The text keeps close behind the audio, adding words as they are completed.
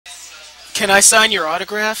Can I sign your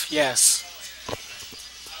autograph? Yes.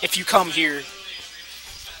 If you come here. Yeah,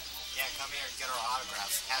 come here and get our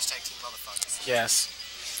autographs. Hashtag Team Motherfuckers. Yes.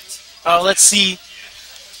 Oh, let's see.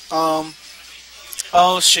 Oh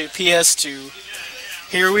shit, PS2.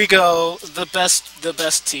 Here we go. The best team. The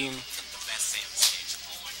best stage.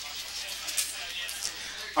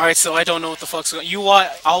 All right, so I don't know what the fuck's going. You watch.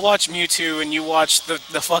 I'll watch Mewtwo, and you watch the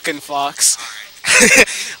fucking Fox.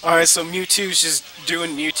 All right, so Mewtwo's just doing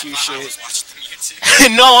Mewtwo I shit. was watching the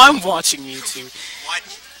Mewtwo. No, I'm watching Mewtwo. What?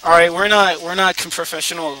 All right, we're not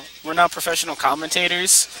professional. We're not professional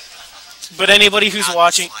commentators. But anybody who's Not the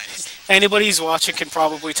watching, slightest. anybody who's watching can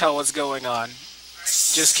probably tell what's going on.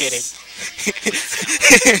 Just kidding.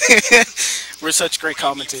 We're such great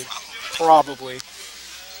commentators. Probably.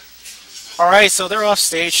 Alright, so they're off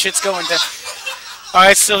stage. Shit's going down.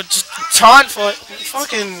 Alright, so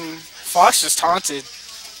fucking Fox just taunted.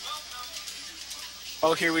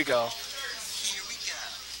 Oh, here we go. Here we go.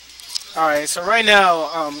 Alright, so right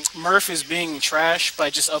now, Murph is being trashed by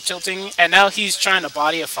just up-tilting, and now he's trying to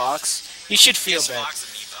body a Fox. He should feel Yes, bad. Fox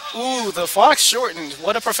Amiibo. Ooh, the Fox shortened.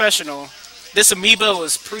 What a professional. This amiibo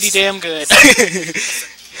is pretty damn good.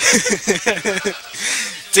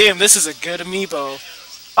 Damn, this is a good amiibo.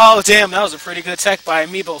 Oh, damn, that was a pretty good tech by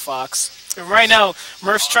Amiibo Fox. And right now,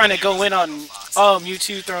 Murph's trying to go in on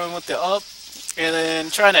Mewtwo throwing with the up, and then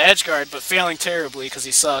trying to edge guard, but failing terribly because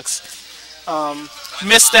he sucks.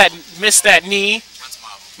 Missed that knee.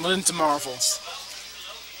 Runs to Marvel.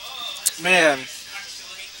 Man.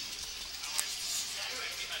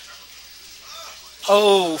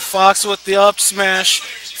 Oh, Fox with the up smash.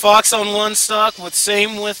 Fox on one stock with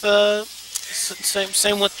same with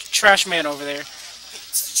Trash Man over there.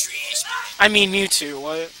 I mean Mewtwo.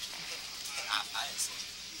 What?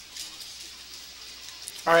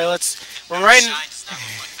 All right, we're right.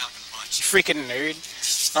 You freaking nerd.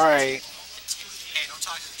 All right. Hey, don't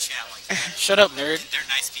talk to the chat like that. Shut up, nerd. They're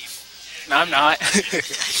nice people. No, I'm not.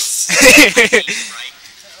 Right?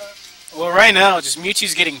 Well, right now, just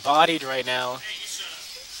Mewtwo's getting bodied right now.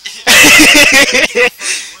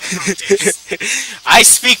 I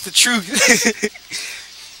speak the truth.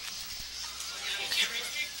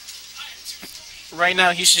 Right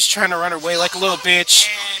now, he's just trying to run away like a little bitch.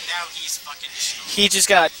 And now he's fucking destroyed. He just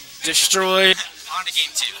got destroyed. On to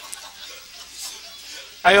game 2.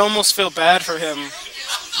 I almost feel bad for him,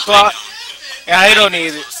 but I don't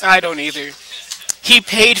either. I don't either. He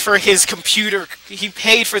paid for his computer. He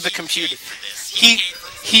paid for the computer. He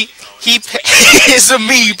paid his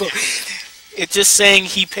amiibo. It's just saying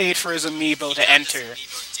he paid for his amiibo to enter.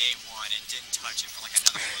 Amiibo day 1 and didn't touch it for like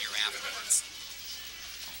another year afterwards.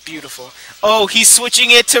 Beautiful. Oh, he's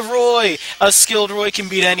switching it to Roy. A skilled Roy can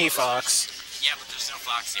beat any Fox. Yeah, but there's no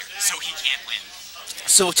Fox here, so he can't win.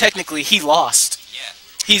 So technically, he lost. Yeah.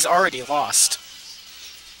 He's already lost.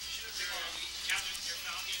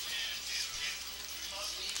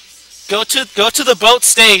 Go to the boat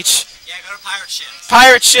stage. Yeah, go to pirate ship.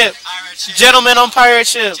 Pirate ship. Pirate ship. Gentlemen on pirate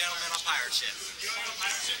ship. Gentlemen on pirate ship.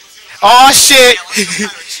 Oh shit. Yeah, let's go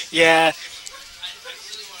pirate ship. Yeah.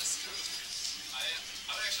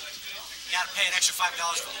 You gotta pay an extra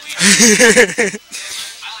 $5 for the lead.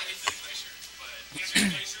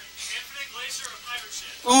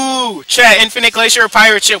 Ooh, chat, Infinite Glacier or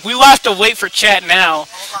Pirate Ship? We will have to wait for chat now.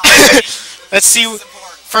 Let's see.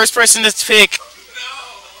 First person to pick.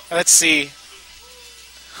 Let's see.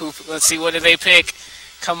 Let's see. What do they pick?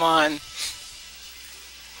 Come on.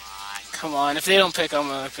 Come on. If they don't pick, I'm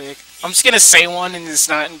gonna pick. I'm just gonna say one, and it's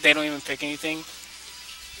not. They don't even pick anything.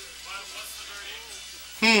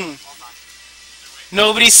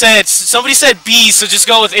 Nobody said. Somebody said B, so just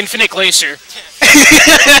go with Infinite Glacier.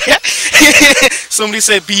 Somebody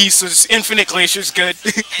said B, so just Infinite Glacier's good.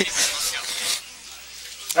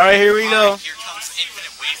 All right, here we go. Here comes the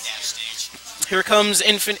Infinite Wave Dash stage.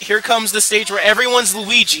 Here comes the stage where everyone's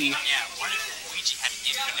Luigi. Yeah, what if Luigi had an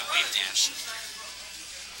Infinite Wave Dash?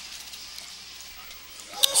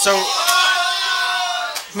 So,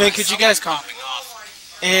 man, could you guys calm? Popping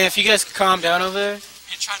off If you guys could calm down over there. and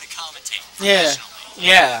trying to commentate Yeah, professionally.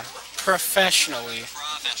 yeah, professionally.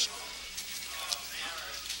 Professional.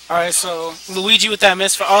 All right, so Luigi with that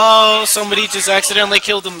miss. Oh, somebody just accidentally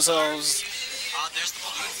killed themselves. There's the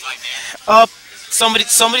balloon fight, man. Up. Somebody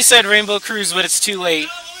said Rainbow Cruise, but it's too late.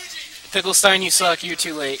 Picklestein, you suck. You're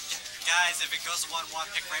too late. Guys, if it goes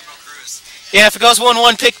 1-1, pick Rainbow Cruise. Yeah, if it goes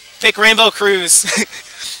 1-1, pick Rainbow Cruise.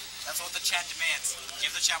 That's what the chat demands.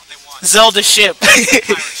 Give the chat what they want. Zelda ship. Pirate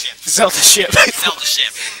ship. Zelda ship. Zelda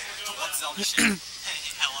ship. What Zelda ship?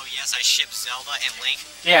 Hello, yes, I ship Zelda and Link.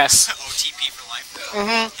 Yes. OTP for life.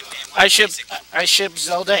 I ship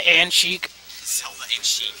Zelda and Sheik. Zelda and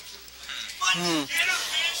Sheik.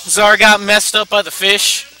 Czar got messed up by the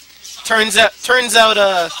fish. Turns out, turns out,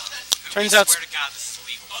 turns out, Swear to God, this is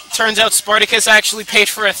illegal. turns out Spartacus actually paid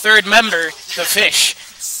for a third member, the fish.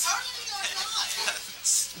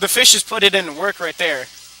 The fish has put it into work right there.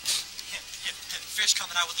 Fish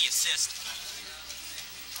coming out with the assist.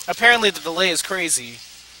 Apparently the delay is crazy.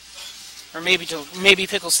 Or maybe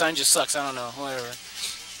Picklestein just sucks, I don't know, whatever.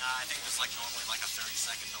 I think there's like normally like a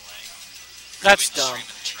 30-second delay. That's Between the dumb. stream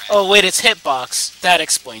and the track. Oh wait, it's hitbox. That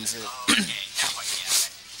explains it. Oh, okay, now I get it.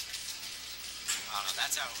 I don't know,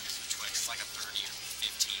 that's how it was with Twitch. It's like a 30 or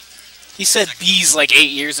 15. He said bees like 8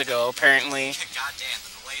 years ago, apparently. God damn, the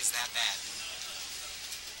delay is that bad.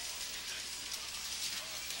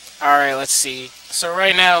 Alright, let's see. So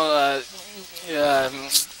right now,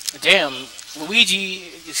 damn, Luigi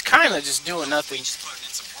is kind of just doing nothing. He's just putting in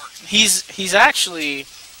some work. He's actually,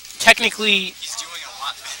 technically, He's doing a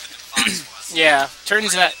lot better than Fox was. yeah,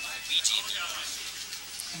 turns out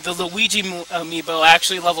Luigi, the Luigi amiibo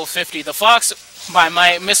actually level 50. The Fox, by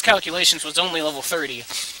my miscalculations, was only level 30.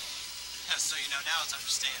 so you know now it's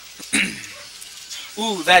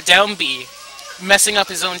understandable. Ooh, that down B, messing up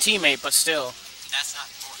his own teammate, but still. That's not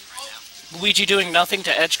important right now. Luigi doing nothing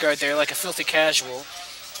to edgeguard there like a filthy casual.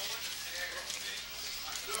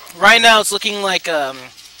 Right now it's looking like Up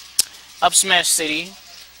Smash City.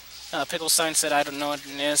 Picklestein said I don't know what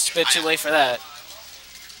it is. It's a bit too late for that.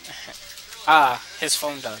 Ah, his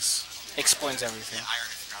phone does. Explains everything. Yeah, I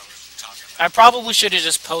already forgot what we were talking about. I probably should have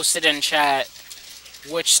just posted in chat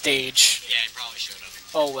which stage. Yeah, you probably should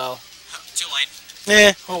have. Oh well. Too late.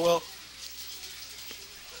 Eh, oh well.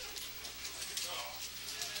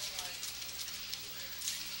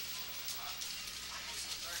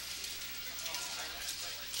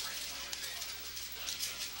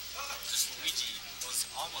 Just Luigi was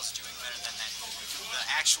almost doing better than the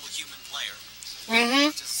actual human player.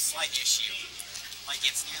 Mm-hmm. Just a slight issue. Like,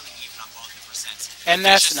 it's nearly even on both the percents. And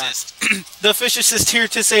that's Fish not. assist. The fish assist here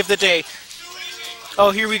to save the day.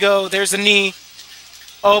 Oh, here we go. There's a knee.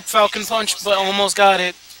 Oh, Falcon Punch, but almost got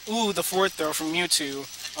it. Ooh, the fourth throw from Mewtwo.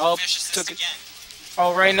 Oh, Fish assist took it. again.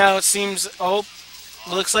 Oh, right now it seems... Oh,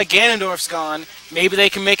 looks like Ganondorf's gone. Maybe they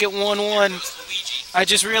can make it 1-1. Luigi. I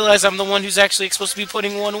just realized I'm the one who's actually supposed to be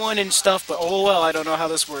putting 1-1 and stuff, but oh well, I don't know how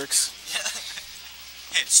this works.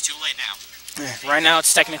 It's too late now. Right now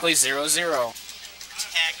it's technically 0-0.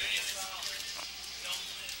 Tag.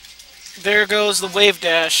 There goes the wave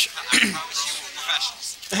dash. I promise you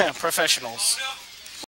we're professionals. Professionals.